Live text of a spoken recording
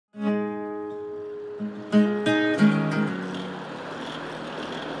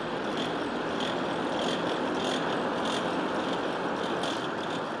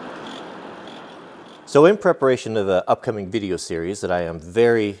So in preparation of an upcoming video series that I am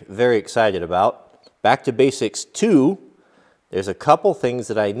very, very excited about, Back to Basics 2, there's a couple things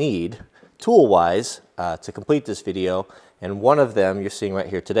that I need tool-wise to complete this video, and one of them you're seeing right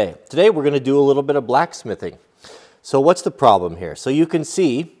here today. Today we're going to do a little bit of blacksmithing. So what's the problem here? So you can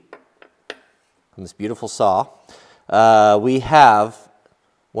see on this beautiful saw, we have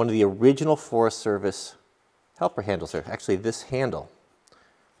one of the original Forest Service helper handles here. Actually, this handle.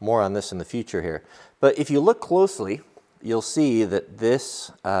 More on this in the future here. But if you look closely, you'll see that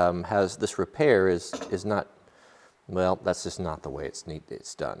this this repair is not, well, that's just not the way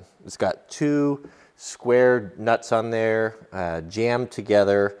it's done. It's got two square nuts on there, jammed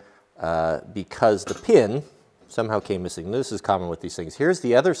together because the pin somehow came missing. This is common with these things. Here's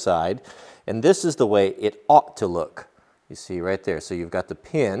the other side, and this is the way it ought to look. You see right there. So you've got the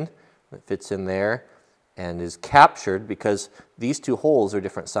pin that fits in there and is captured because these two holes are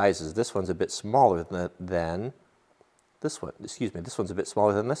different sizes. This one's a bit smaller than this one. Excuse me, this one's a bit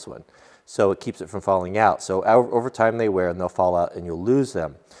smaller than this one. So it keeps it from falling out. So over time they wear and they'll fall out and you'll lose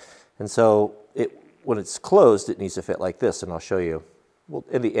them. And so when it's closed, it needs to fit like this, and I'll show you. Well,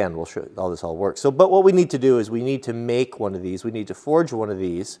 in the end, we'll show you how this all works. But what we need to do is we need to make one of these. We need to forge one of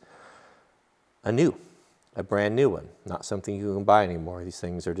these a brand new one, not something you can buy anymore. These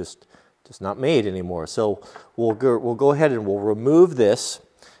things are just not made anymore. So we'll go ahead and we'll remove this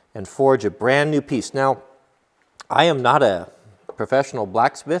and forge a brand new piece. Now, I am not a professional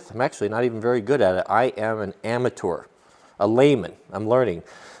blacksmith. I'm actually not even very good at it. I am an amateur, a layman. I'm learning.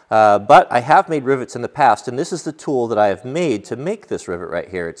 But I have made rivets in the past, and this is the tool that I have made to make this rivet right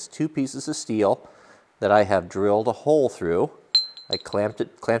here. It's two pieces of steel that I have drilled a hole through. I clamped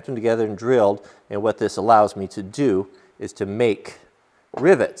them together and drilled, and what this allows me to do is to make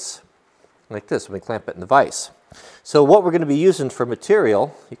rivets like this when we clamp it in the vise. So what we're going to be using for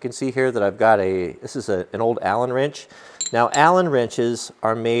material, you can see here that I've got this is an old Allen wrench. Now Allen wrenches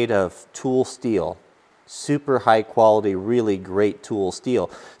are made of tool steel, super high quality, really great tool steel.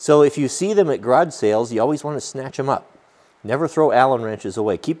 So if you see them at garage sales, you always want to snatch them up. Never throw Allen wrenches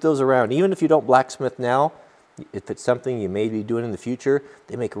away. Keep those around. Even if you don't blacksmith now, if it's something you may be doing in the future,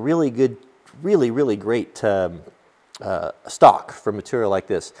 they make really good, really great stock for material like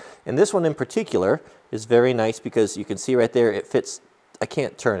this. And this one in particular is very nice because you can see right there it fits, I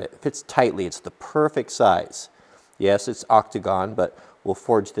can't turn it, it fits tightly. It's the perfect size. Yes, it's octagon, but we'll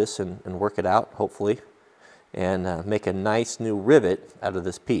forge this and work it out, hopefully, and make a nice new rivet out of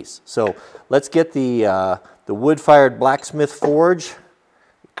this piece. So let's get the wood-fired blacksmith forge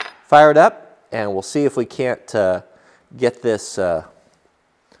fired up, and we'll see if we can't get this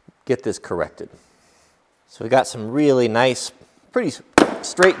corrected. So we got some really nice, pretty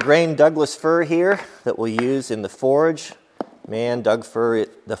straight grain Douglas fir here that we'll use in the forge. Man, Doug fir,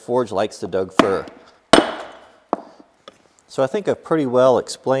 the forge likes the Doug fir. So I think I've pretty well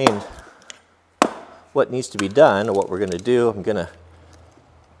explained what needs to be done or what we're going to do. I'm going to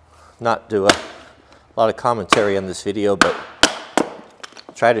not do a lot of commentary on this video, but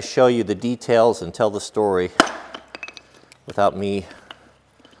try to show you the details and tell the story without me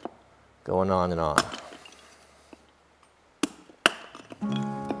going on and on.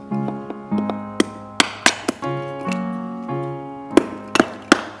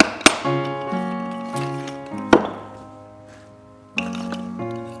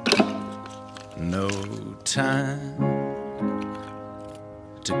 No time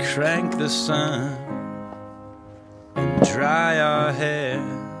to crank the sun and dry our hair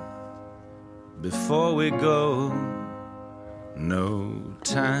before we go. No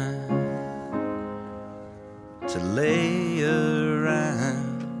time to lay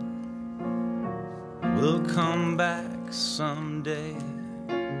around. We'll come back someday.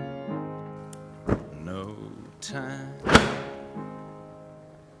 No time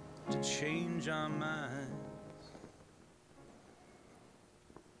to change our minds.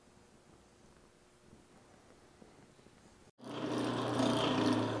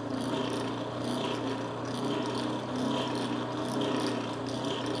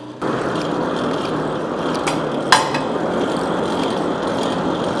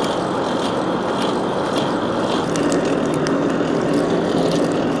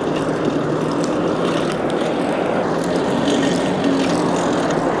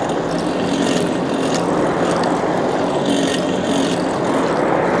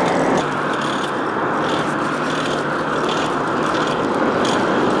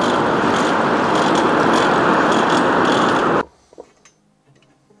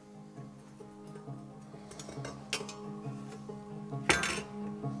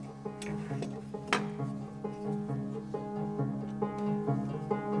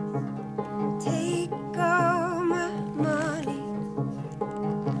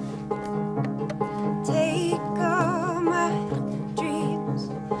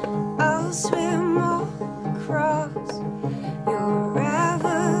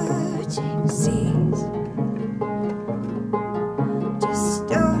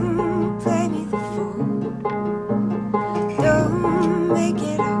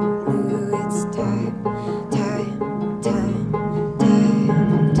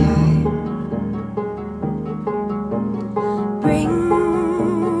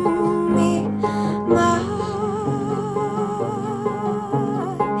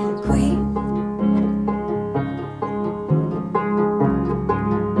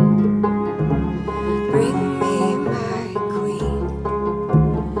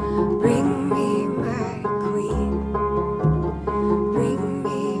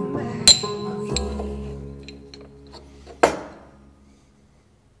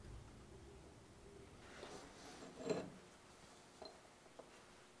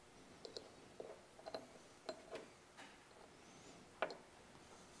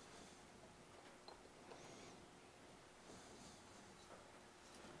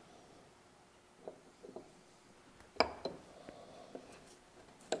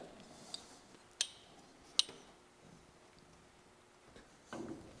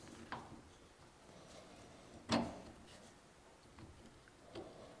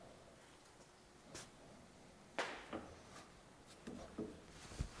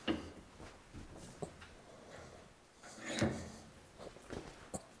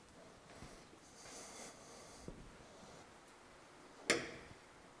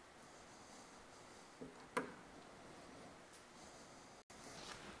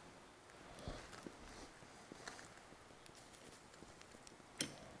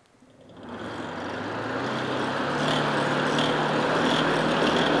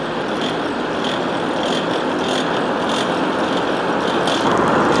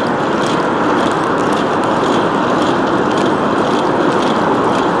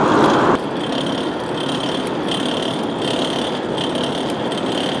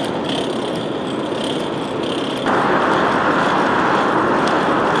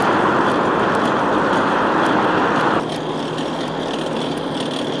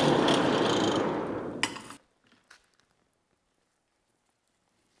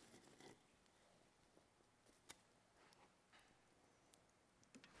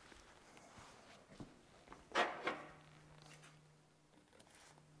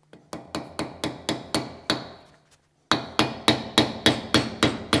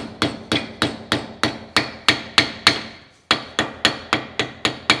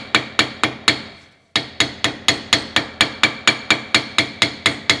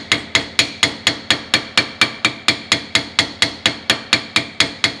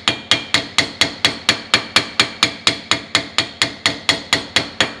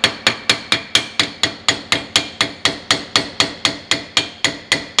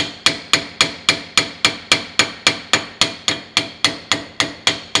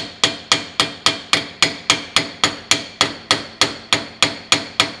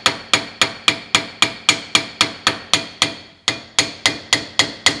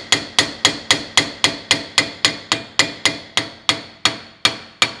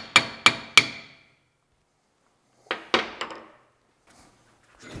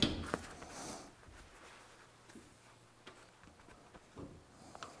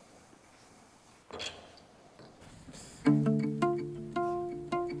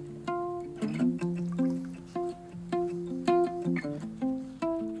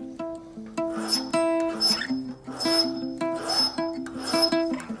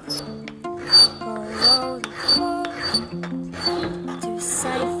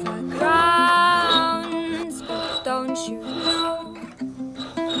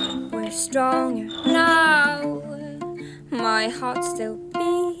 stronger now. My heart still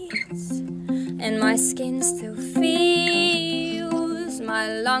beats, and my skin still feels. My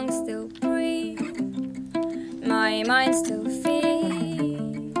lungs still breathe, my mind still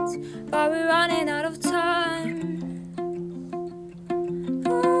feels. But we're running out of time.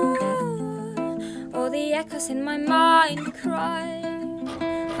 All the echoes in my mind cry,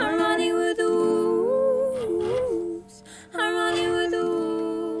 I'm running with the wolves, I'm running with the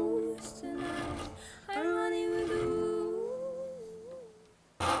wolves tonight, I'm running with the wolves.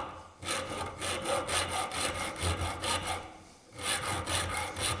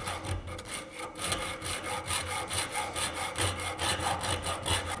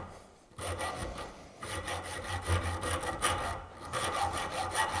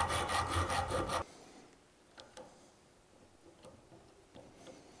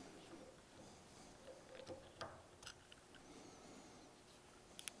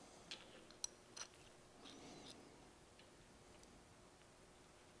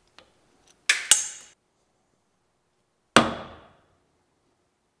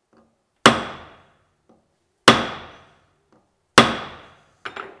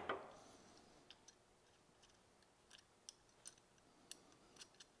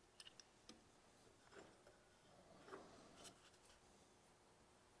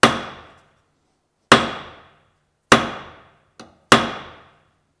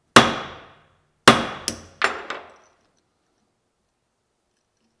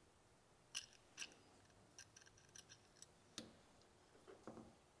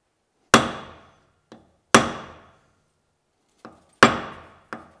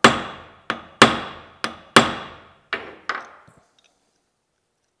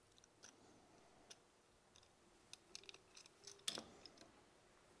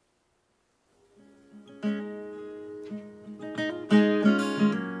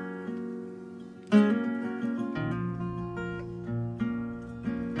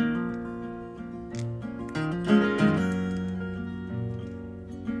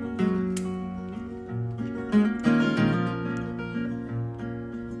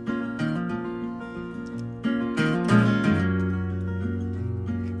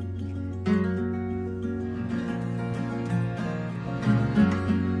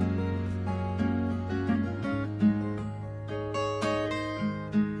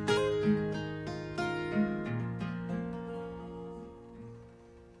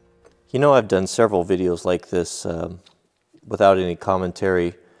 You know, I've done several videos like this without any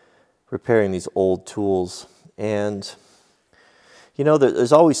commentary, repairing these old tools, and you know,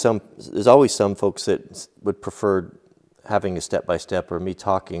 there's always some folks that would prefer having a step-by-step or me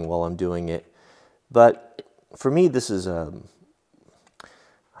talking while I'm doing it. But for me, this is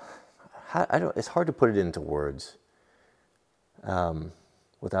it's hard to put it into words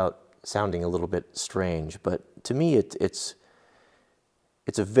without sounding a little bit strange. But to me, it's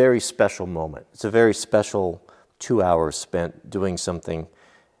a very special moment. It's a very special 2 hours spent doing something.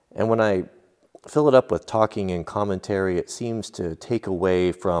 And when I fill it up with talking and commentary, it seems to take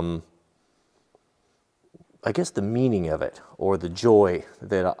away from, I guess, the meaning of it or the joy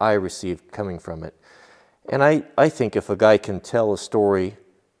that I received coming from it. And I think if a guy can tell a story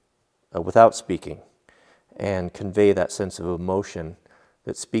without speaking and convey that sense of emotion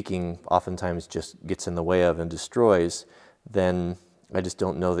that speaking oftentimes just gets in the way of and destroys, then I just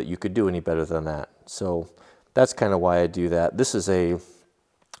don't know that you could do any better than that. So that's kind of why I do that. This is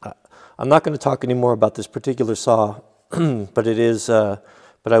I'm not going to talk anymore about this particular saw, but it is, but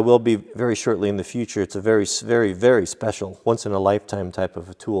I will be very shortly in the future. It's a very, very, very special, once-in-a-lifetime type of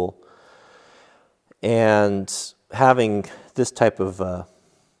a tool. And having this type of a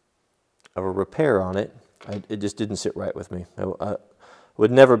repair on it, it just didn't sit right with me. I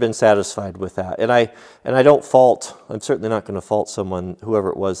would never been satisfied with that. And I don't fault, I'm certainly not going to fault someone, whoever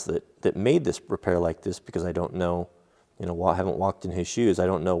it was that made this repair like this, because I don't know, you know, I haven't walked in his shoes. I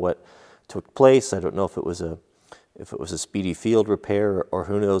don't know what took place. I don't know if it was a speedy field repair or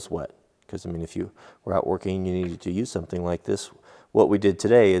who knows what. Because I mean, if you were out working and you needed to use something like this, what we did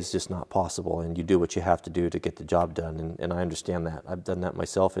today is just not possible, and you do what you have to do to get the job done, and I understand that. I've done that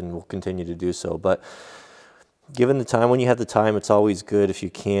myself and will continue to do so. But given the time, when you have the time, it's always good if you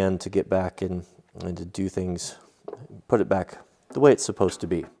can to get back and to do things, put it back the way it's supposed to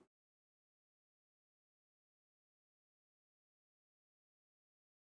be.